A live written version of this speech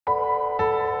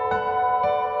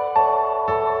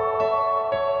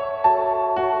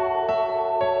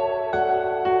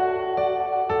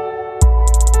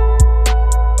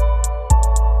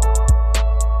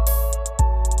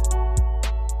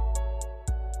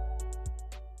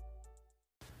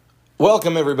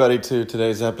Welcome, everybody, to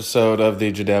today's episode of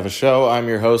The Jadava Show. I'm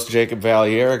your host, Jacob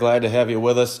Valier. Glad to have you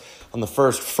with us on the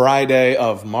first Friday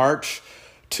of March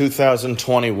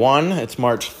 2021. It's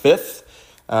March 5th.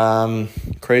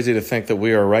 Crazy to think that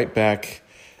we are right back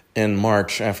in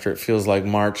March after it feels like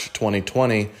March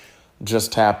 2020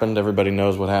 just happened. Everybody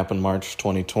knows what happened March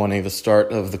 2020, the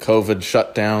start of the COVID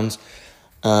shutdowns,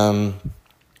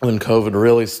 when COVID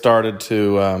really started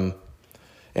to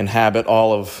inhabit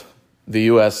all of the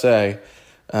USA,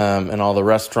 and all the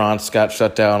restaurants got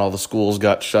shut down, all the schools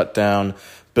got shut down,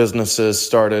 businesses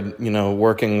started,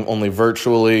 working only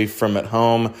virtually from at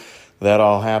home. That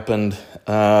all happened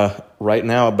right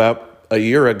now about a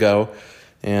year ago,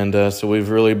 and so we've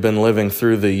really been living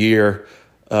through the year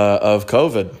of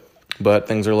COVID, but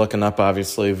things are looking up,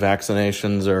 obviously.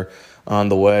 Vaccinations are on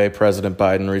the way. President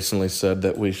Biden recently said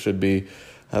that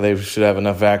they should have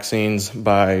enough vaccines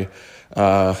by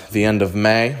the end of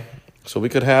May. So we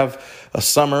could have a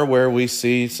summer where we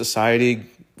see society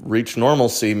reach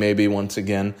normalcy maybe once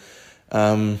again.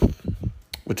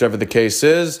 Whichever the case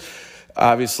is,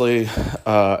 obviously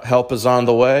help is on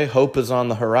the way, hope is on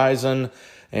the horizon,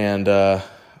 and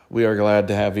we are glad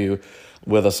to have you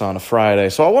with us on a Friday.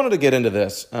 So I wanted to get into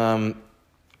this.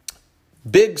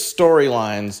 Big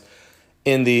storylines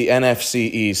in the NFC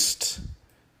East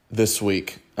this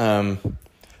week. The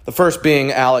first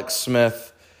being Alex Smith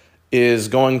is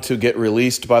going to get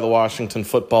released by the Washington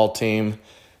football team.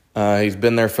 He's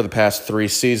been there for the past 3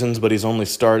 seasons, but he's only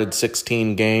started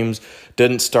 16 games.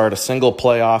 Didn't start a single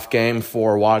playoff game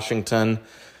for Washington.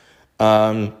 He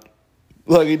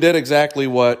did exactly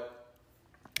what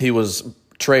he was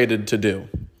traded to do.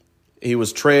 He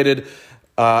was traded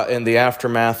in the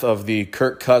aftermath of the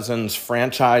Kirk Cousins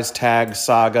franchise tag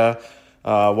saga.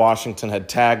 Washington had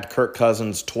tagged Kirk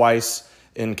Cousins twice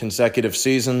in consecutive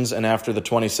seasons, and after the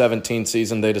 2017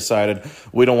 season, they decided,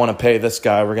 we don't want to pay this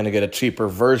guy. We're going to get a cheaper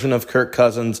version of Kirk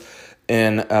Cousins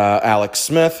in Alex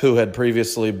Smith, who had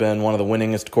previously been one of the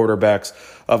winningest quarterbacks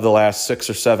of the last 6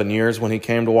 or 7 years when he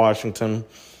came to Washington.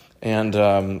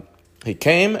 And he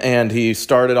came, and he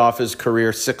started off his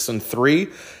career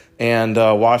 6-3, and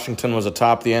Washington was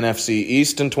atop the NFC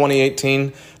East in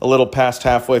 2018, a little past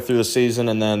halfway through the season,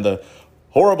 and then the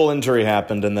horrible injury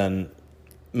happened, and then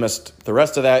missed the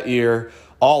rest of that year,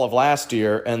 all of last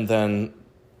year, and then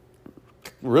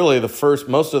really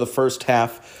most of the first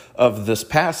half of this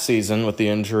past season with the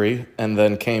injury, and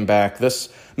then came back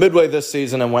midway this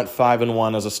season and went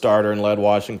 5-1 as a starter and led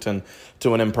Washington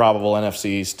to an improbable NFC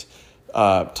East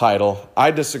title.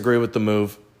 I disagree with the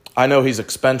move. I know he's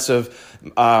expensive.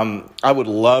 I would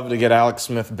love to get Alex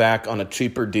Smith back on a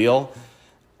cheaper deal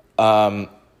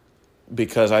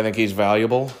because I think he's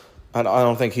valuable. I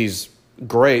don't think he's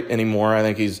great anymore. I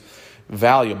think he's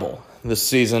valuable. This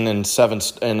season in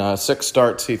 6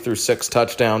 starts, he threw 6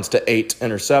 touchdowns to 8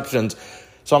 interceptions.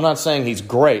 So I'm not saying he's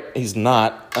great. He's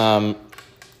not, at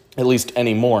least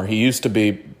anymore. He used to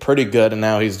be pretty good, and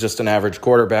now he's just an average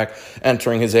quarterback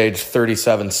entering his age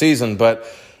 37 season. But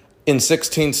in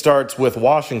 16 starts with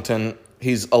Washington,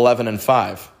 he's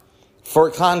 11-5.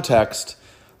 For context,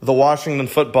 the Washington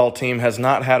football team has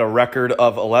not had a record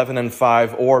of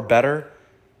 11-5 or better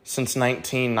since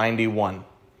 1991.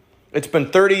 It's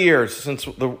been 30 years since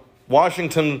the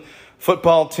Washington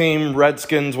football team,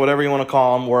 Redskins, whatever you want to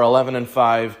call them, were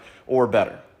 11-5 or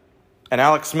better. And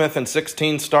Alex Smith in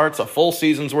 16 starts, a full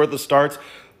season's worth of starts,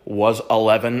 was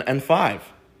 11-5.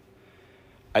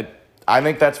 I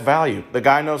think that's value. The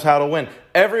guy knows how to win.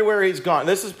 Everywhere he's gone,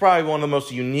 this is probably one of the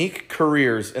most unique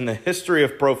careers in the history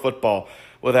of pro football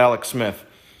with Alex Smith.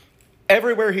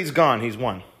 Everywhere he's gone, he's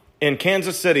won. In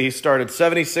Kansas City, he started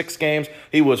 76 games.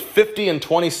 He was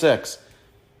 50-26.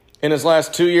 In his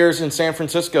last 2 years in San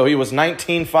Francisco, he was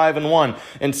 19-5-1.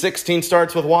 In 16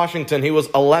 starts with Washington, he was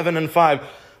 11-5.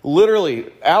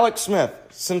 Literally, Alex Smith,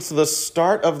 since the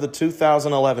start of the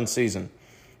 2011 season,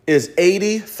 is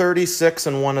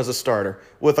 80-36-1 as a starter,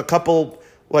 with a couple,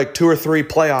 2 or 3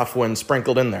 playoff wins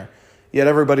sprinkled in there. Yet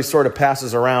everybody sort of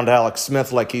passes around Alex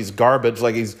Smith like he's garbage,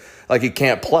 like he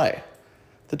can't play.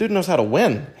 The dude knows how to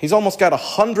win. He's almost got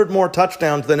 100 more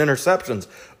touchdowns than interceptions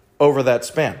over that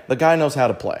span. The guy knows how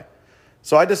to play.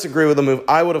 So I disagree with the move.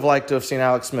 I would have liked to have seen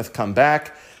Alex Smith come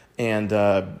back and,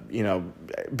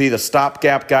 be the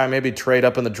stopgap guy, maybe trade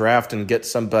up in the draft and get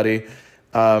somebody.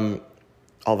 Although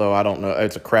I don't know.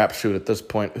 It's a crapshoot at this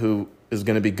point who is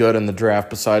going to be good in the draft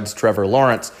besides Trevor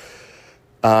Lawrence.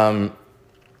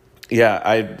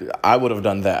 I would have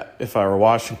done that if I were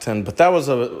Washington, but that was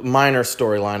a minor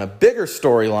storyline. A bigger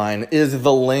storyline is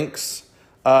the links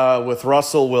with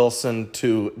Russell Wilson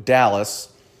to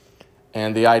Dallas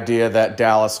and the idea that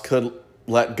Dallas could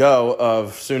let go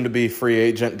of soon-to-be free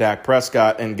agent Dak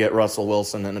Prescott and get Russell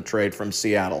Wilson in a trade from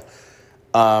Seattle.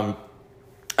 I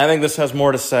think this has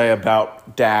more to say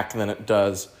about Dak than it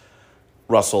does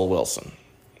Russell Wilson.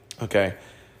 Okay?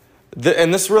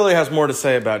 And this really has more to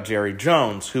say about Jerry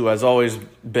Jones, who has always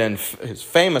been,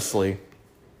 famously,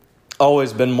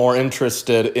 always been more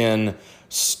interested in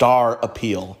star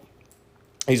appeal.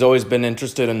 He's always been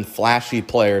interested in flashy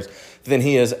players than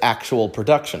he is actual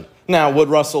production. Now, would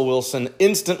Russell Wilson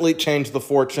instantly change the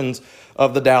fortunes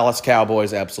of the Dallas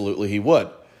Cowboys? Absolutely he would.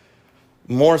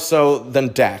 More so than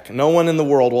Dak. No one in the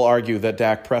world will argue that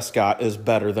Dak Prescott is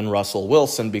better than Russell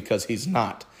Wilson because he's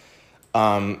not.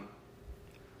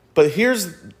 But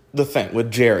here's the thing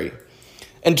with Jerry.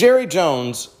 And Jerry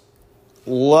Jones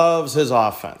loves his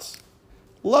offense.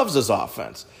 Loves his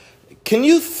offense. Can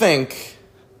you think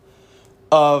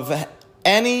of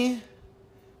any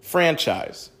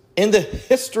franchise in the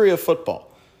history of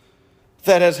football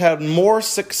that has had more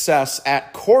success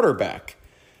at quarterback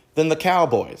than the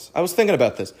Cowboys? I was thinking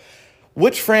about this.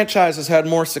 Which franchise has had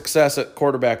more success at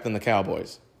quarterback than the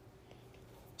Cowboys?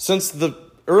 Since the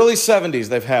early 70s,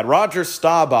 they've had Roger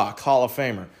Staubach, Hall of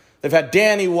Famer. They've had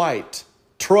Danny White,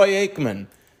 Troy Aikman,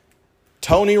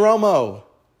 Tony Romo,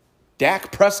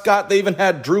 Dak Prescott. They even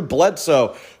had Drew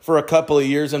Bledsoe for a couple of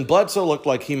years, and Bledsoe looked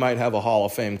like he might have a Hall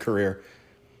of Fame career.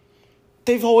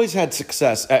 They've always had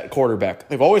success at quarterback.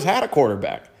 They've always had a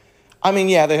quarterback. I mean,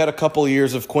 yeah, they had a couple of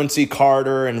years of Quincy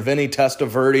Carter and Vinny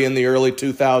Testaverde in the early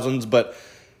 2000s, but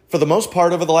for the most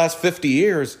part, over the last 50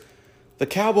 years, the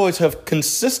Cowboys have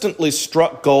consistently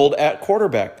struck gold at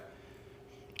quarterback,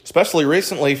 especially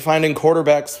recently finding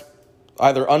quarterbacks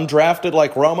either undrafted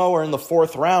like Romo or in the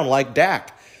fourth round like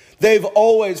Dak. They've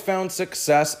always found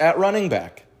success at running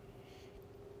back.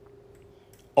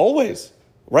 Always.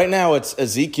 Right now it's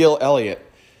Ezekiel Elliott.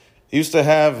 He used to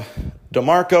have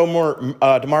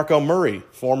DeMarco Murray,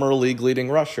 former league-leading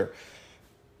rusher.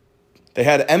 They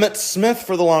had Emmitt Smith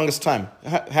for the longest time.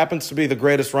 Happens to be the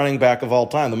greatest running back of all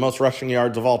time, the most rushing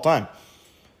yards of all time.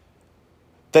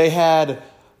 They had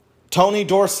Tony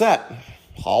Dorsett,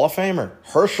 Hall of Famer.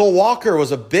 Herschel Walker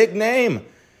was a big name,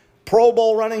 Pro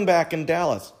Bowl running back in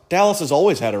Dallas. Dallas has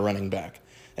always had a running back.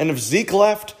 And if Zeke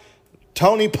left,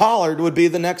 Tony Pollard would be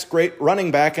the next great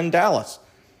running back in Dallas.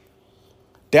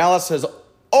 Dallas has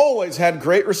always had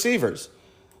great receivers.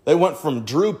 They went from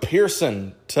Drew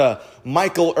Pearson to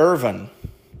Michael Irvin.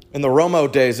 In the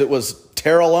Romo days, it was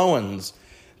Terrell Owens.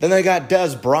 Then they got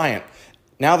Dez Bryant.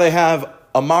 Now they have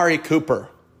Amari Cooper.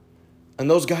 And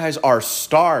those guys are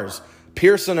stars.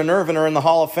 Pearson and Irvin are in the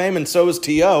Hall of Fame, and so is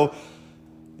T.O.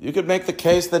 You could make the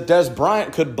case that Dez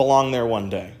Bryant could belong there one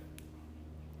day.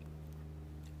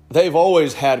 They've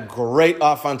always had great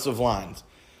offensive lines.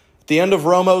 At the end of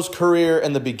Romo's career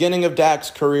and the beginning of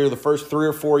Dak's career, the first 3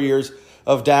 or 4 years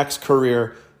of Dak's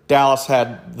career, Dallas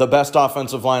had the best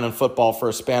offensive line in football for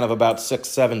a span of about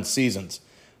 6-7 seasons.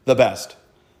 The best.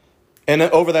 And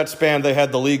over that span, they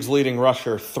had the league's leading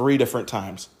rusher 3 different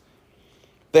times.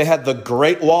 They had the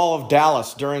Great Wall of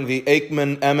Dallas during the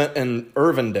Aikman, Emmett, and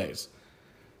Irvin days.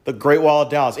 The Great Wall of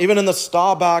Dallas. Even in the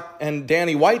Staubach and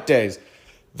Danny White days,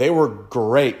 they were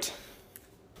great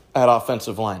at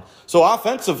offensive line. So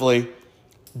offensively,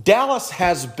 Dallas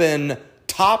has been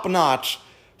top-notch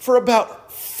for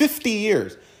about 50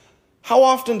 years. How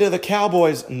often do the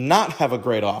Cowboys not have a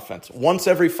great offense? Once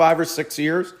every 5 or 6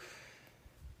 years?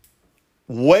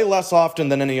 Way less often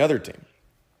than any other team.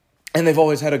 And they've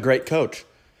always had a great coach.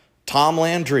 Tom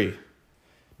Landry,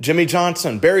 Jimmy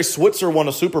Johnson, Barry Switzer won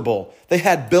a Super Bowl. They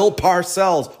had Bill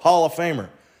Parcells, Hall of Famer.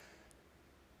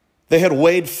 They had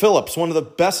Wade Phillips, one of the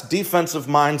best defensive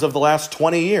minds of the last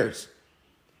 20 years.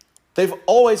 They've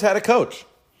always had a coach.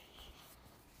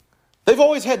 They've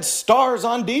always had stars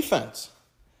on defense.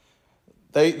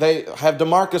 They have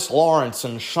DeMarcus Lawrence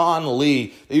and Sean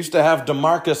Lee. They used to have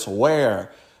DeMarcus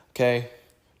Ware, okay?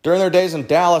 During their days in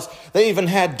Dallas, they even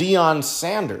had Deion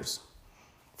Sanders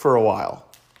for a while.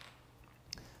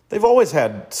 They've always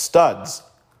had studs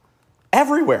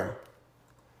everywhere.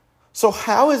 So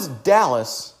how is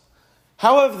Dallas,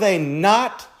 how have they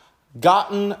not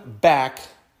gotten back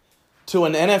to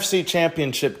an NFC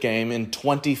championship game in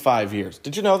 25 years?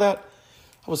 Did you know that?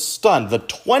 I was stunned. The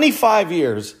 25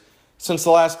 years since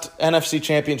the last NFC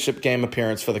championship game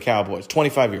appearance for the Cowboys.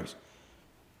 25 years.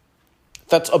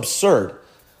 That's absurd.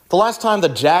 The last time the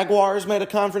Jaguars made a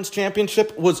conference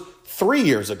championship was 3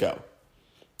 years ago.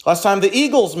 Last time the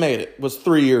Eagles made it was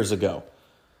 3 years ago.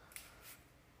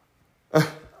 The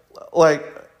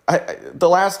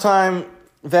last time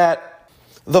that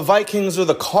the Vikings or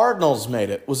the Cardinals made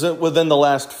it was within the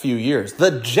last few years.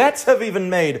 The Jets have even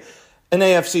made an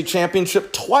AFC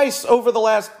championship twice over the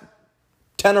last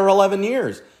 10 or 11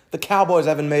 years. The Cowboys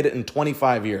haven't made it in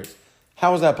 25 years.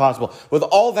 How is that possible? With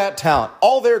all that talent,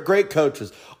 all their great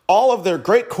coaches, all of their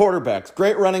great quarterbacks,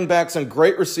 great running backs, and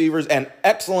great receivers, and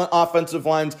excellent offensive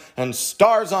lines, and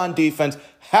stars on defense,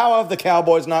 how have the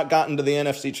Cowboys not gotten to the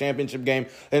NFC Championship game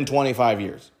in 25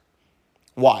 years?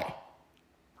 Why?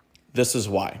 This is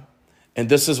why. And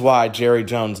this is why Jerry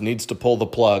Jones needs to pull the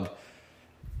plug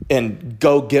and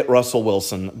go get Russell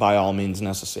Wilson by all means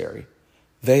necessary.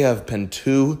 They have been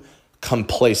too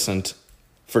complacent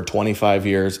for 25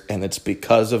 years, and it's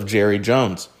because of Jerry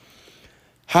Jones.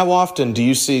 How often do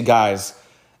you see guys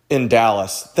in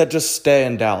Dallas that just stay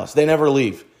in Dallas? They never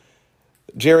leave.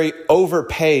 Jerry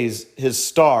overpays his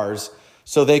stars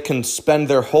so they can spend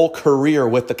their whole career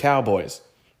with the Cowboys.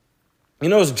 You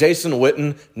know, Jason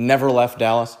Witten never left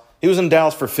Dallas? He was in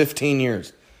Dallas for 15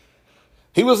 years.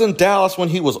 He was in Dallas when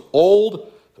he was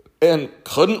old and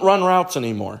couldn't run routes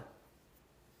anymore.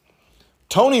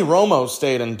 Tony Romo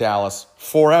stayed in Dallas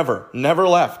forever, never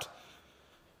left.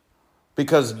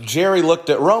 Because Jerry looked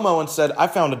at Romo and said, I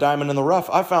found a diamond in the rough.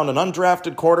 I found an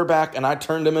undrafted quarterback, and I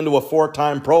turned him into a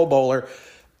 4-time Pro Bowler.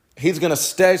 He's going to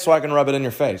stay so I can rub it in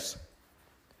your face.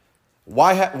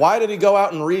 Why did he go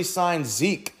out and re-sign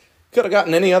Zeke? Could have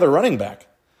gotten any other running back.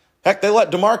 Heck, they let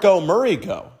DeMarco Murray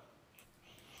go.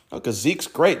 Because Zeke's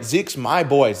great. Zeke's my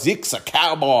boy. Zeke's a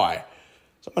Cowboy.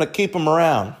 So I'm going to keep him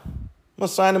around. I'm going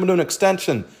to sign him to an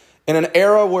extension in an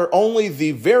era where only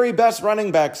the very best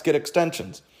running backs get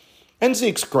extensions. And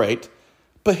Zeke's great,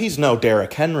 but he's no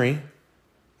Derrick Henry.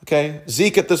 Okay?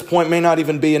 Zeke at this point may not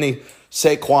even be any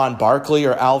Saquon Barkley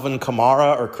or Alvin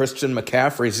Kamara or Christian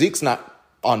McCaffrey. Zeke's not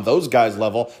on those guys'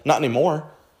 level. Not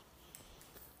anymore.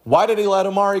 Why did he let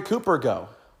Amari Cooper go?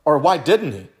 Or why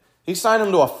didn't he? He signed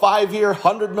him to a 5-year,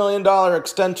 $100 million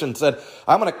extension, said,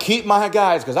 I'm going to keep my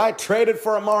guys because I traded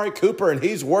for Amari Cooper and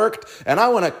he's worked, and I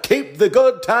want to keep the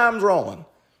good times rolling.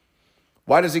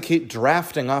 Why does he keep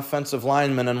drafting offensive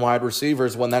linemen and wide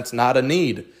receivers when that's not a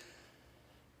need?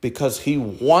 Because he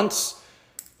wants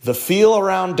the feel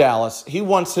around Dallas. He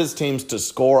wants his teams to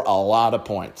score a lot of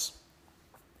points.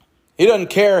 He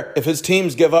doesn't care if his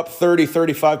teams give up 30,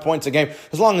 35 points a game.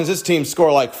 As long as his teams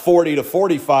score like 40 to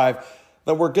 45,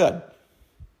 then we're good.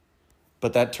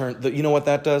 But you know what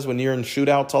that does when you're in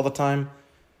shootouts all the time?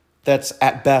 That's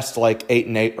at best like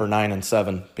 8-8 or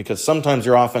 9-7, because sometimes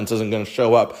your offense isn't going to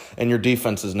show up and your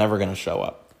defense is never going to show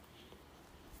up.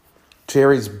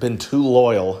 Jerry's been too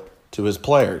loyal to his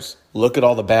players. Look at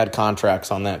all the bad contracts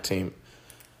on that team.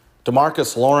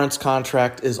 DeMarcus Lawrence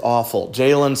contract is awful.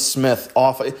 Jalen Smith,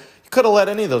 awful. You could have let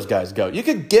any of those guys go. You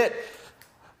could get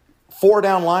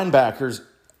 4-down linebackers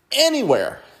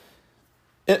anywhere.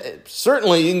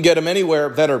 Certainly you can get them anywhere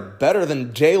that are better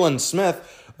than Jalen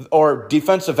Smith, or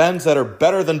defensive ends that are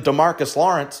better than DeMarcus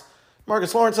Lawrence.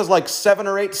 DeMarcus Lawrence has like 7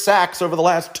 or 8 sacks over the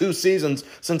last 2 seasons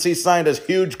since he signed his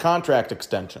huge contract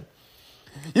extension.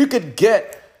 You could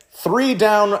get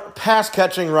 3-down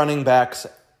pass-catching running backs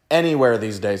anywhere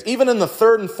these days, even in the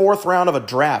 3rd and 4th round of a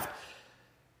draft.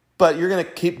 But you're going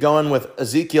to keep going with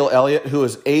Ezekiel Elliott, who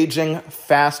is aging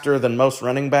faster than most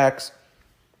running backs.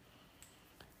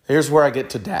 Here's where I get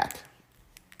to Dak.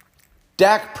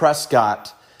 Dak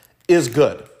Prescott is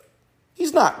good.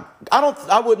 He's not,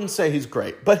 I wouldn't say he's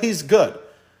great, but he's good.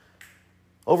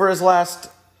 Over his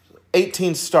last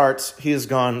 18 starts, he has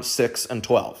gone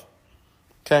 6-12.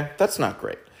 Okay, that's not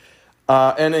great.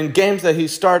 And in games that he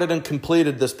started and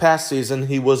completed this past season,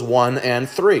 he was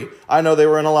 1-3. I know they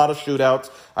were in a lot of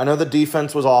shootouts. I know the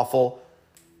defense was awful.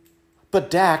 But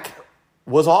Dak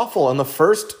was awful in the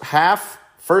first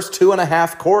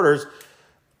 2.5 quarters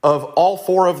of all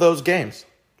 4 of those games.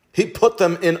 He put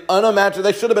them in unimaginable.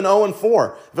 They should have been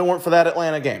 0-4 if it weren't for that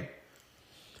Atlanta game.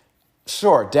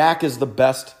 Sure, Dak is the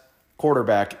best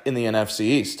quarterback in the NFC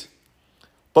East.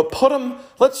 But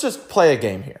let's just play a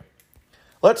game here.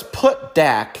 Let's put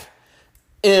Dak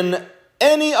in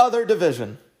any other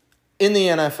division in the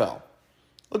NFL.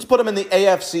 Let's put him in the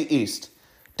AFC East.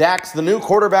 Dak's the new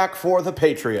quarterback for the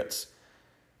Patriots.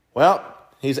 Well,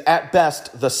 he's at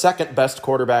best the 2nd best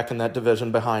quarterback in that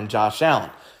division behind Josh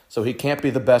Allen. So he can't be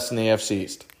the best in the AFC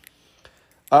East.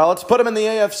 Let's put him in the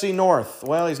AFC North.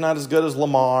 Well, he's not as good as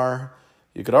Lamar.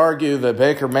 You could argue that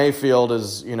Baker Mayfield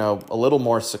is, a little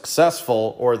more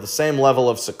successful or the same level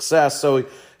of success. So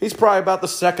he's probably about the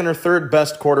 2nd or 3rd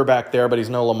best quarterback there, but he's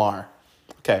no Lamar.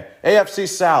 Okay, AFC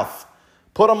South.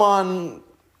 Put him on,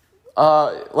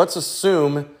 let's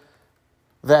assume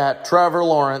that Trevor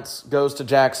Lawrence goes to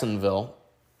Jacksonville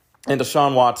and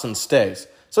Deshaun Watson stays.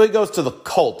 So he goes to the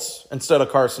Colts instead of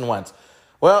Carson Wentz.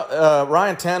 Well,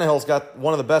 Ryan Tannehill's got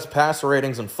one of the best passer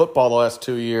ratings in football the last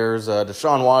 2 years.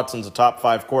 Deshaun Watson's a top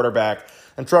 5 quarterback,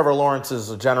 and Trevor Lawrence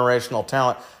is a generational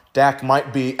talent. Dak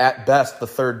might be, at best, the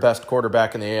third best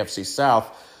quarterback in the AFC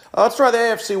South. Let's try the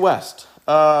AFC West.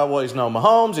 Well, he's no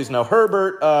Mahomes. He's no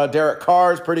Herbert. Derek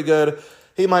Carr's pretty good.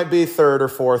 He might be third or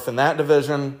fourth in that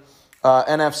division.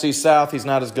 NFC South, he's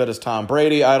not as good as Tom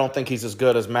Brady. I don't think he's as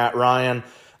good as Matt Ryan.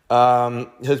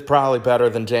 He's probably better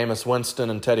than Jameis Winston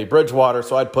and Teddy Bridgewater,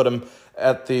 so I'd put him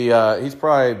at the he's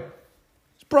probably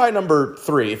number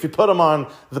 3. If you put him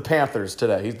on the Panthers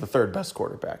today, he's the third best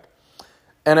quarterback.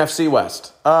 NFC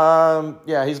West.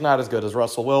 Yeah, he's not as good as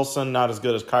Russell Wilson, not as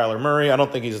good as Kyler Murray. I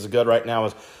don't think he's as good right now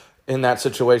as in that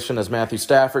situation as Matthew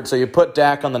Stafford. So you put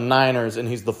Dak on the Niners, and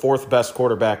he's the 4th best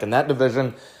quarterback in that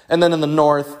division. And then in the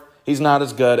North, he's not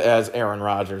as good as Aaron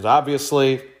Rodgers.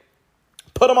 Obviously,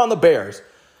 put him on the Bears.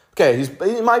 Okay,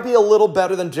 he might be a little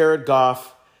better than Jared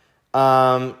Goff.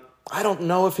 I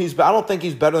don't think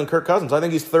he's better than Kirk Cousins. I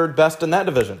think he's third best in that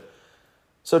division.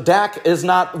 So Dak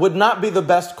would not be the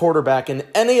best quarterback in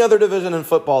any other division in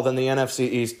football than the NFC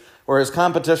East, where his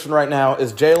competition right now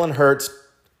is Jalen Hurts,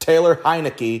 Taylor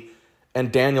Heineke, and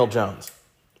Daniel Jones.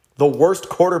 The worst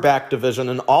quarterback division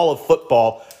in all of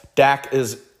football, Dak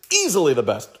is easily the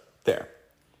best there.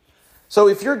 So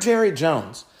if you're Jerry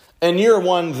Jones and you're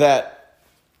one that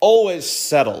always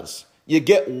settles, you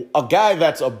get a guy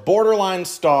that's a borderline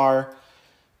star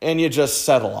and you just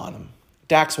settle on him.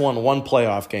 Dak's won 1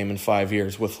 playoff game in 5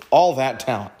 years with all that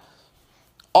talent.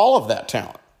 All of that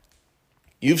talent.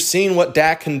 You've seen what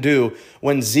Dak can do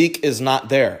when Zeke is not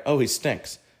there. Oh, he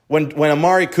stinks. When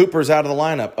Amari Cooper's out of the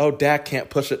lineup, oh, Dak can't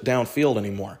push it downfield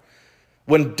anymore.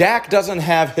 When Dak doesn't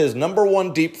have his number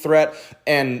 1 deep threat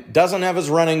and doesn't have his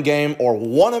running game or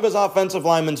one of his offensive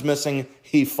linemen's missing,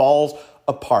 he falls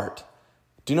apart.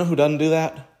 Do you know who doesn't do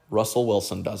that? Russell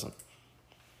Wilson doesn't.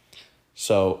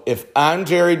 So if I'm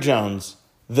Jerry Jones,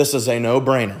 this is a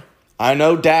no-brainer. I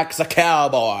know Dak's a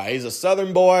cowboy. He's a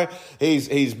Southern boy.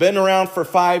 He's been around for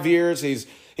 5 years.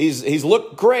 He's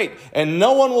looked great, and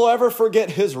no one will ever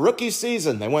forget his rookie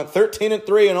season. They went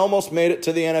 13-3 and almost made it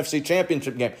to the NFC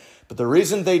Championship game. But the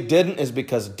reason they didn't is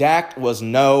because Dak was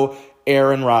no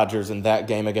Aaron Rodgers in that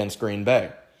game against Green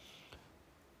Bay.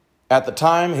 At the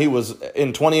time,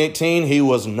 in 2018, he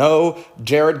was no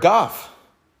Jared Goff.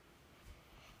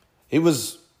 He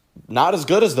was not as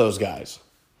good as those guys.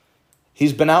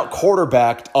 He's been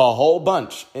out-quarterbacked a whole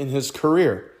bunch in his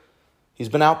career. He's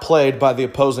been outplayed by the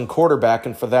opposing quarterback,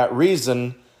 and for that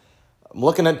reason, I'm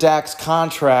looking at Dak's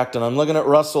contract, and I'm looking at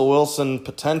Russell Wilson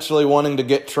potentially wanting to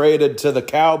get traded to the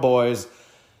Cowboys,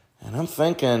 and I'm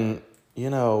thinking,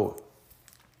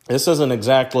 this isn't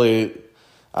exactly.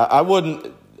 I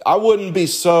wouldn't be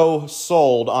so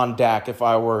sold on Dak if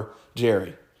I were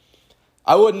Jerry.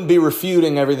 I wouldn't be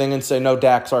refuting everything and say, no,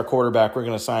 Dak's our quarterback. We're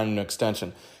going to sign him an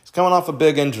extension. He's coming off a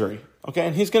big injury, okay?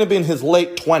 And he's going to be in his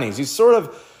late 20s. He's sort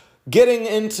of getting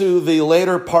into the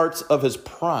later parts of his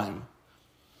prime.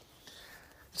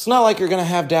 It's not like you're going to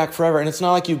have Dak forever, and it's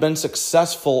not like you've been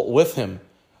successful with him.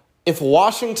 If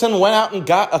Washington went out and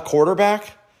got a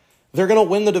quarterback, they're going to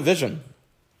win the division.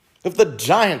 If the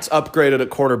Giants upgraded a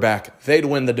quarterback, they'd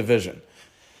win the division.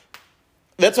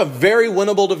 That's a very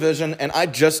winnable division, and I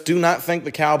just do not think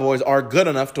the Cowboys are good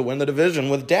enough to win the division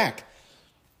with Dak.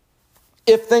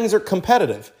 If things are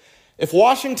competitive. If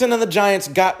Washington and the Giants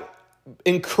got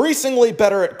increasingly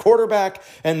better at quarterback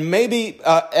and maybe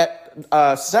at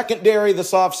secondary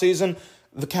this offseason,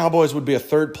 the Cowboys would be a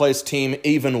third-place team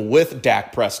even with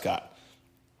Dak Prescott.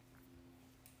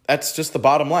 That's just the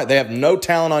bottom line. They have no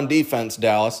talent on defense,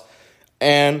 Dallas,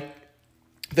 and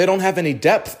they don't have any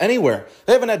depth anywhere.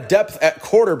 They haven't had depth at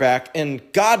quarterback in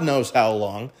God knows how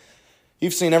long.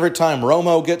 You've seen every time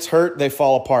Romo gets hurt, they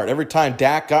fall apart. Every time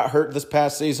Dak got hurt this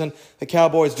past season, the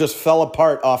Cowboys just fell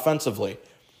apart offensively.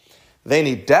 They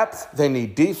need depth. They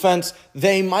need defense.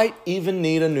 They might even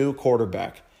need a new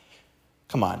quarterback.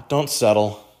 Come on, don't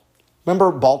settle.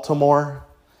 Remember Baltimore?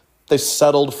 They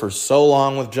settled for so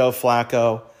long with Joe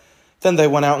Flacco. Then they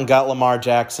went out and got Lamar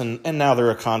Jackson, and now they're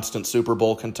a constant Super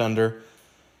Bowl contender.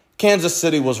 Kansas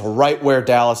City was right where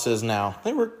Dallas is now.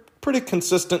 They were pretty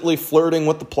consistently flirting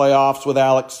with the playoffs with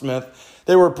Alex Smith.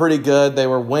 They were pretty good. They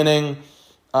were winning,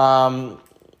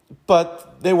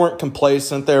 but they weren't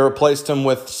complacent. They replaced him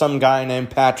with some guy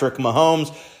named Patrick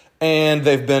Mahomes, and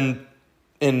they've been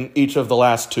in each of the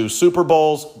last 2 Super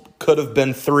Bowls. Could have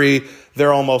been 3.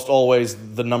 They're almost always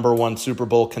the number 1 Super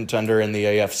Bowl contender in the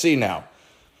AFC now.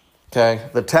 Okay,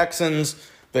 the Texans,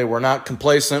 they were not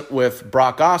complacent with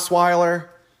Brock Osweiler.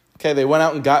 Okay, they went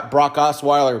out and got Brock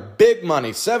Osweiler, big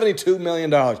money, $72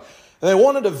 million. And they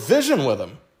won a division with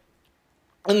him.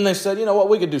 And they said, you know what,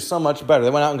 we could do so much better.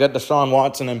 They went out and got Deshaun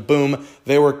Watson, and boom,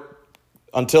 they were,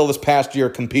 until this past year,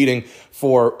 competing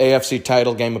for AFC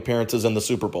title game appearances in the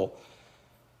Super Bowl.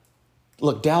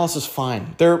 Look, Dallas is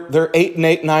fine. They're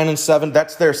 8-8, 9-7.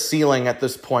 That's their ceiling at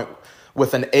this point,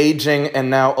 with an aging and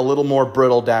now a little more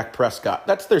brittle Dak Prescott.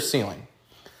 That's their ceiling.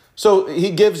 So he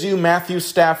gives you Matthew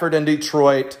Stafford in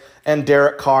Detroit and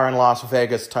Derek Carr in Las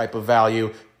Vegas type of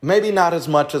value. Maybe not as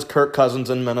much as Kirk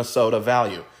Cousins in Minnesota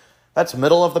value. That's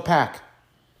middle of the pack.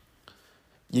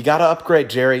 You got to upgrade,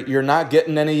 Jerry. You're not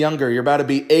getting any younger. You're about to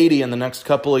be 80 in the next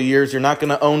couple of years. You're not going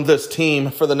to own this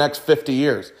team for the next 50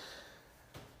 years.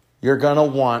 You're going to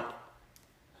want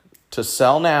to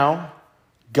sell now,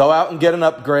 go out and get an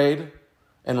upgrade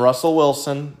in Russell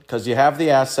Wilson because you have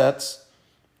the assets.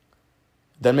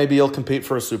 Then maybe you'll compete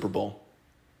for a Super Bowl.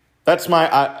 That's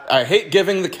I hate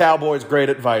giving the Cowboys great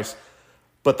advice,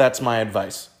 but that's my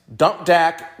advice. Dump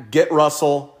Dak, get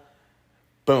Russell.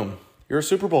 Boom. You're a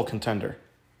Super Bowl contender.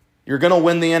 You're going to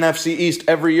win the NFC East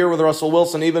every year with Russell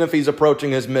Wilson. Even if he's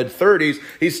approaching his mid-30s,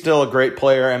 he's still a great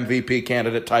player, MVP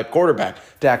candidate type quarterback.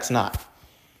 Dak's not.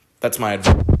 That's my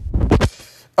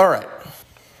advice. All right.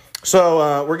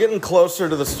 So we're getting closer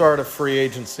to the start of free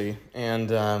agency.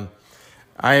 And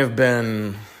I have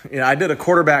been, I did a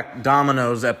quarterback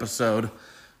dominoes episode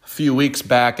a few weeks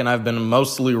back, and I've been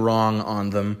mostly wrong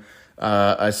on them.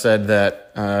 I said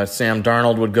that Sam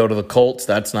Darnold would go to the Colts.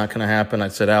 That's not going to happen. I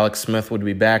said Alex Smith would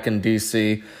be back in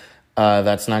D.C.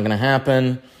 That's not going to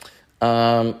happen.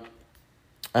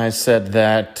 I said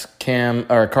that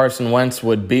Carson Wentz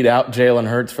would beat out Jalen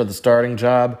Hurts for the starting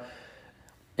job.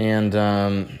 And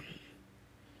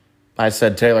I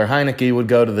said Taylor Heineke would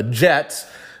go to the Jets.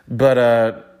 But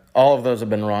all of those have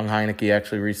been wrong. Heineke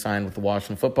actually re-signed with the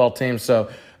Washington football team. So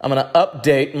I'm going to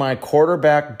update my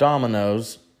quarterback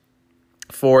dominoes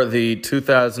for the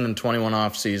 2021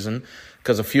 offseason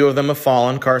because a few of them have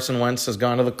fallen. Carson Wentz has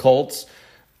gone to the Colts,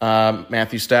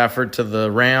 Matthew Stafford to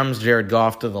the Rams, Jared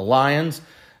Goff to the Lions,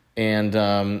 and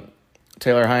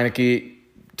Taylor Heineke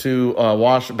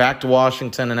back to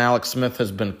Washington, and Alex Smith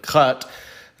has been cut.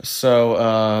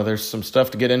 So there's some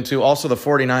stuff to get into. Also, the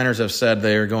 49ers have said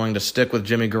they are going to stick with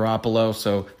Jimmy Garoppolo,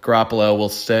 so Garoppolo will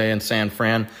stay in San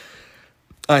Fran.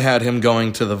 I had him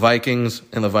going to the Vikings,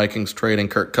 and the Vikings trading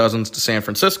Kirk Cousins to San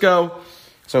Francisco.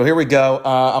 So here we go.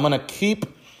 I'm going to keep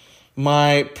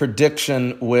my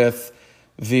prediction with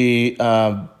the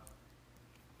Mitchell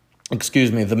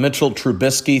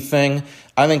Trubisky thing.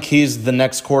 I think he's the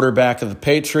next quarterback of the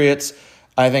Patriots.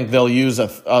 I think they'll use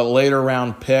a later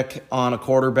round pick on a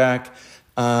quarterback.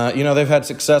 They've had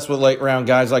success with late round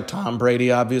guys like Tom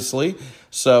Brady, obviously.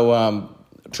 So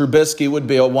Trubisky would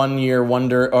be a 1 year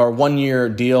wonder or 1 year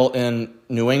deal in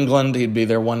New England. He'd be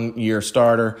their 1 year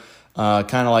starter,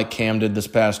 kind of like Cam did this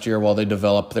past year while they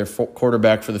developed their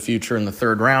quarterback for the future in the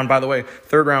third round. By the way,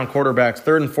 third and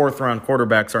fourth round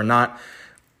quarterbacks are not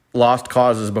lost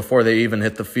causes before they even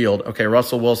hit the field. Okay,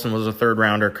 Russell Wilson was a third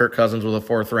rounder. Kirk Cousins was a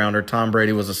fourth rounder. Tom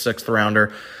Brady was a sixth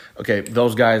rounder. Okay,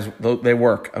 those guys, they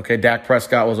work. Okay, Dak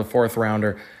Prescott was a fourth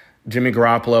rounder. Jimmy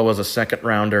Garoppolo was a second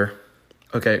rounder.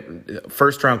 Okay,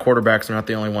 first-round quarterbacks are not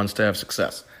the only ones to have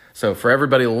success. So for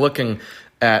everybody looking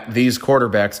at these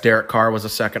quarterbacks, Derek Carr was a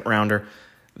second-rounder.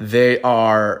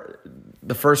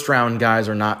 The first-round guys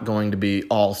are not going to be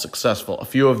all successful. A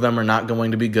few of them are not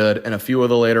going to be good, and a few of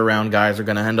the later-round guys are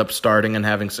going to end up starting and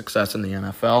having success in the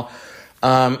NFL.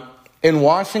 In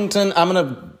Washington, I'm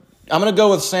gonna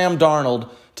go with Sam Darnold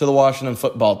to the Washington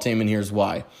football team, and here's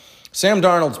why. Sam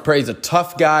Darnold's a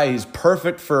tough guy. He's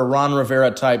perfect for a Ron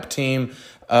Rivera-type team,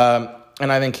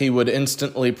 and I think he would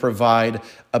instantly provide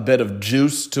a bit of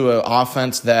juice to an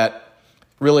offense that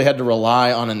really had to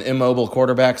rely on an immobile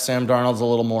quarterback. Sam Darnold's a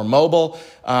little more mobile.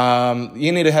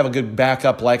 You need to have a good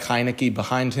backup like Heineke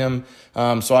behind him.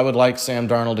 So I would like Sam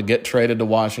Darnold to get traded to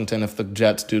Washington if the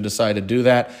Jets do decide to do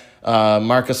that.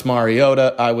 Marcus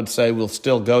Mariota, I would say, will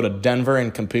still go to Denver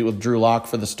and compete with Drew Lock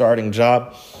for the starting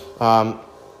job.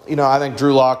 I think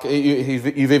Drew Lock,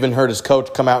 you've even heard his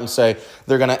coach come out and say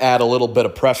they're going to add a little bit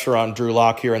of pressure on Drew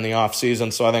Lock here in the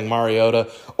offseason. So I think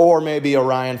Mariota or maybe a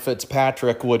Ryan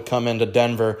Fitzpatrick would come into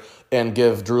Denver and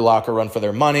give Drew Lock a run for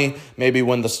their money, maybe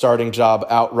win the starting job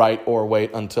outright or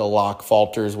wait until Lock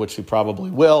falters, which he probably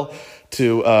will,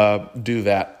 to do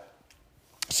that.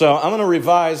 So I'm going to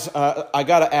revise. I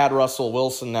got to add Russell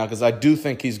Wilson now because I do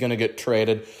think he's going to get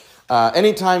traded.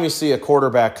 Anytime you see a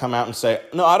quarterback come out and say,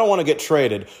 no, I don't want to get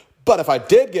traded, but if I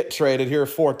did get traded, here are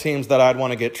 4 teams that I'd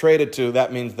want to get traded to,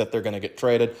 that means that they're going to get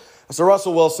traded. So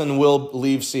Russell Wilson will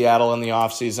leave Seattle in the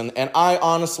offseason, and I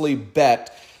honestly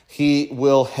bet he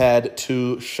will head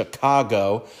to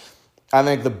Chicago. I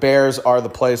think the Bears are the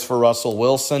place for Russell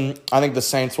Wilson. I think the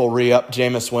Saints will re-up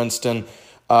Jameis Winston,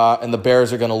 and the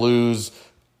Bears are going to lose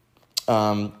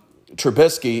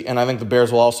Trubisky, and I think the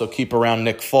Bears will also keep around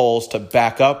Nick Foles to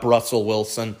back up Russell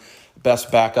Wilson,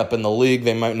 best backup in the league.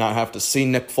 They might not have to see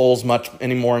Nick Foles much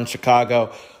anymore in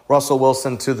Chicago. Russell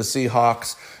Wilson to the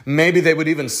Seahawks. Maybe they would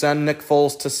even send Nick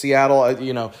Foles to Seattle.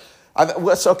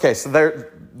 Okay, so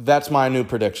that's my new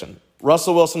prediction.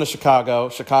 Russell Wilson to Chicago.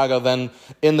 Chicago then,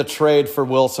 in the trade for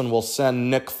Wilson, will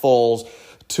send Nick Foles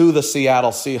to the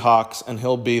Seattle Seahawks, and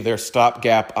he'll be their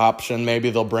stopgap option. Maybe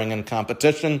they'll bring in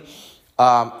competition.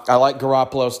 I like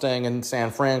Garoppolo staying in San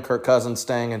Fran, Kirk Cousins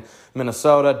staying in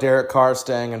Minnesota, Derek Carr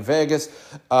staying in Vegas.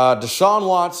 Deshaun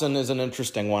Watson is an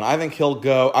interesting one. I think he'll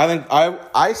go.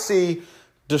 I see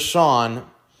Deshaun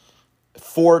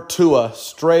for Tua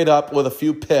straight up with a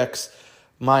few picks,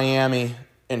 Miami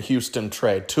and Houston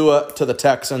trade. Tua to the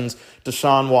Texans,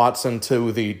 Deshaun Watson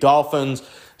to the Dolphins.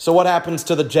 So what happens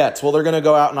to the Jets? Well, they're going to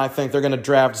go out and I think they're going to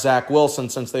draft Zach Wilson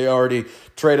since they already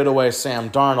traded away Sam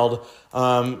Darnold.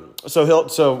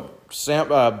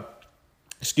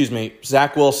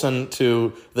 Zach Wilson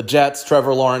to the Jets,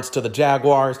 Trevor Lawrence to the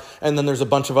Jaguars, and then there's a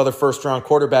bunch of other first-round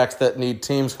quarterbacks that need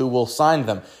teams who will sign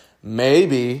them.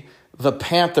 Maybe the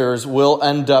Panthers will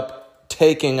end up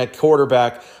taking a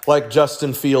quarterback like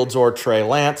Justin Fields or Trey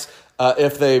Lance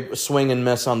if they swing and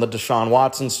miss on the Deshaun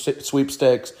Watson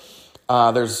sweepstakes.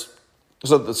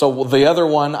 So the other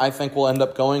one I think will end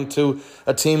up going to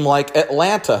a team like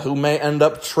Atlanta, who may end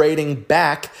up trading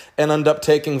back and end up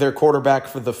taking their quarterback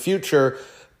for the future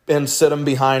and sit him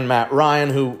behind Matt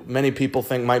Ryan, who many people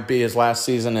think might be his last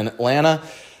season in Atlanta.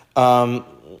 Those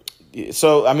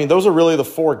are really the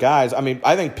four guys.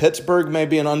 I think Pittsburgh may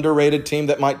be an underrated team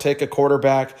that might take a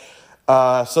quarterback.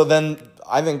 So then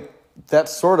I think that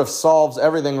sort of solves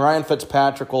everything. Ryan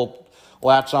Fitzpatrick will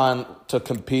latch on to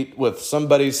compete with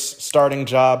somebody's starting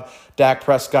job. Dak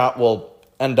Prescott will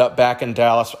end up back in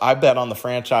Dallas. I bet on the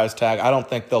franchise tag. I don't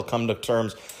think they'll come to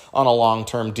terms on a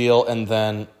long-term deal, and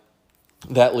then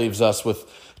that leaves us with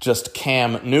just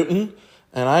Cam Newton.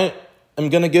 And I am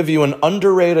going to give you an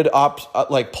underrated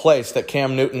place that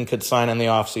Cam Newton could sign in the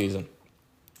offseason.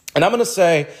 And I'm going to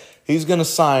say he's going to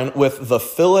sign with the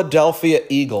Philadelphia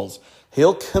Eagles.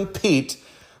 He'll compete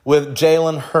with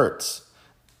Jalen Hurts.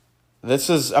 They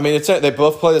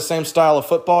both play the same style of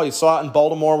football. You saw it in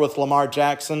Baltimore with Lamar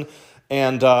Jackson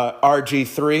and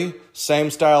RG3. Same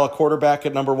style of quarterback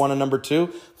at number 1 and number 2.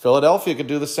 Philadelphia could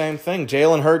do the same thing.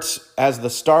 Jalen Hurts as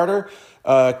the starter,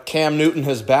 Cam Newton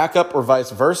his backup, or vice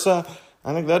versa.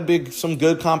 I think that'd be some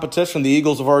good competition. The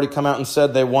Eagles have already come out and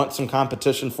said they want some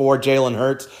competition for Jalen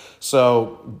Hurts.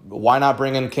 So why not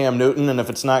bring in Cam Newton? And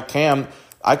if it's not Cam,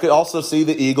 I could also see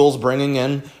the Eagles bringing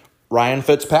in Ryan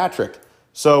Fitzpatrick.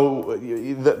 So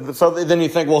then you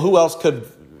think, well, who else could,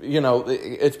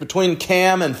 it's between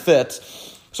Cam and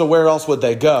Fitz. So where else would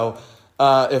they go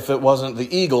if it wasn't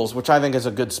the Eagles, which I think is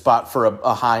a good spot for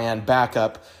a high-end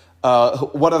backup.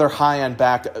 What other high-end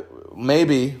backup?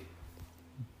 Maybe,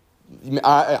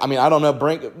 I don't know.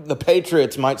 The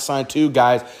Patriots might sign 2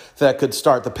 guys that could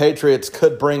start. The Patriots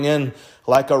could bring in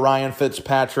like a Ryan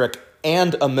Fitzpatrick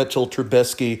and a Mitchell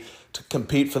Trubisky to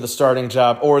compete for the starting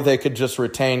job, or they could just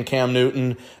retain Cam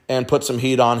Newton and put some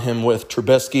heat on him with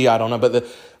Trubisky. I don't know, but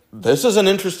this is an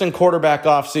interesting quarterback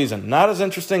offseason. Not as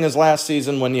interesting as last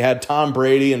season when you had Tom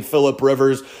Brady and Phillip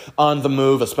Rivers on the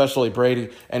move, especially Brady,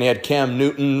 and you had Cam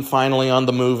Newton finally on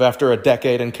the move after a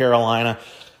decade in Carolina.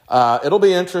 It'll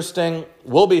be interesting.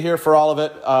 We'll be here for all of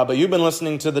it, but you've been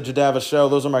listening to The Jadava Show.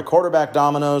 Those are my quarterback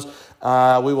dominoes.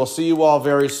 We will see you all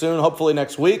very soon, hopefully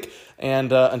next week.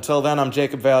 And until then, I'm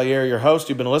Jacob Valier, your host.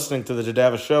 You've been listening to The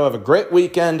Jadava Show. Have a great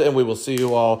weekend, and we will see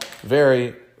you all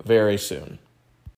very, very soon.